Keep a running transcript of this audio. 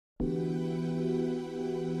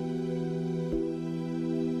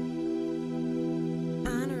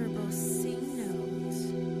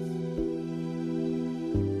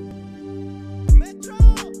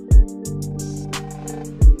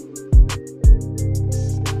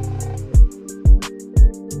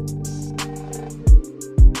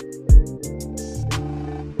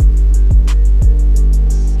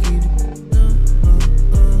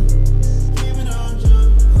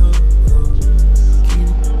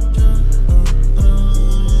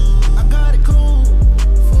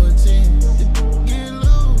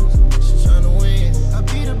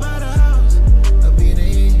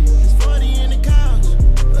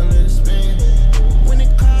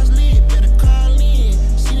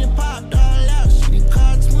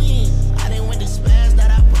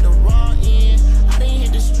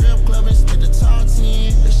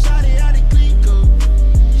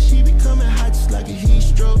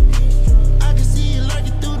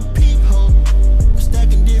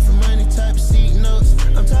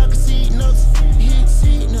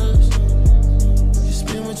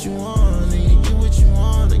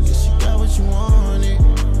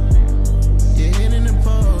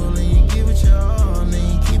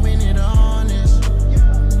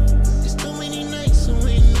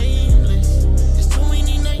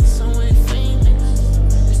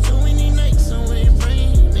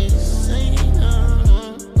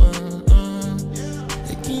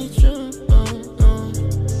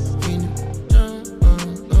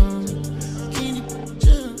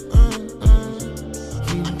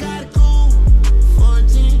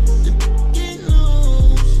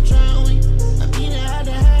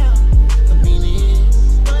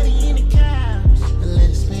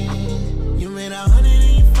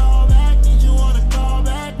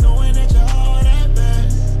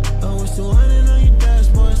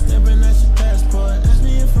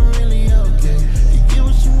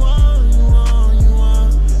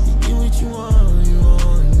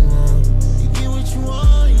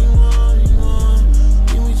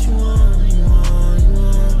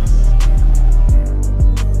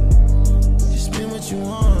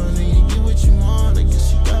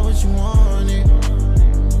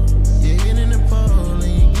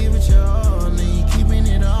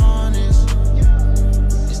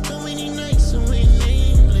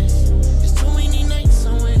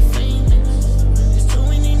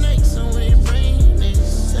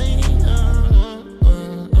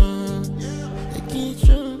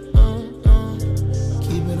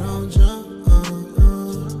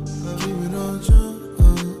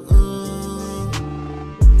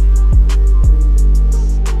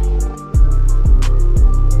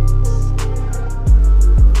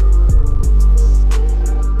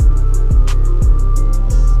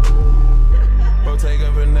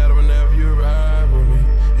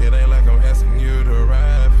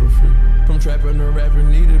Trapping a rapper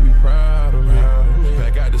need to be proud of me.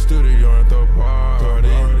 Back out the studio and throw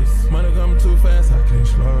parties. Money coming too fast, I can't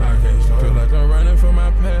slow down. Feel like I'm running from my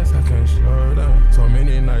past, I can't slow down. So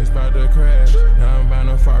many nights about to crash. Now I'm buying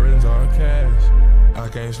no foreigns on cash. I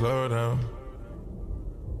can't slow down.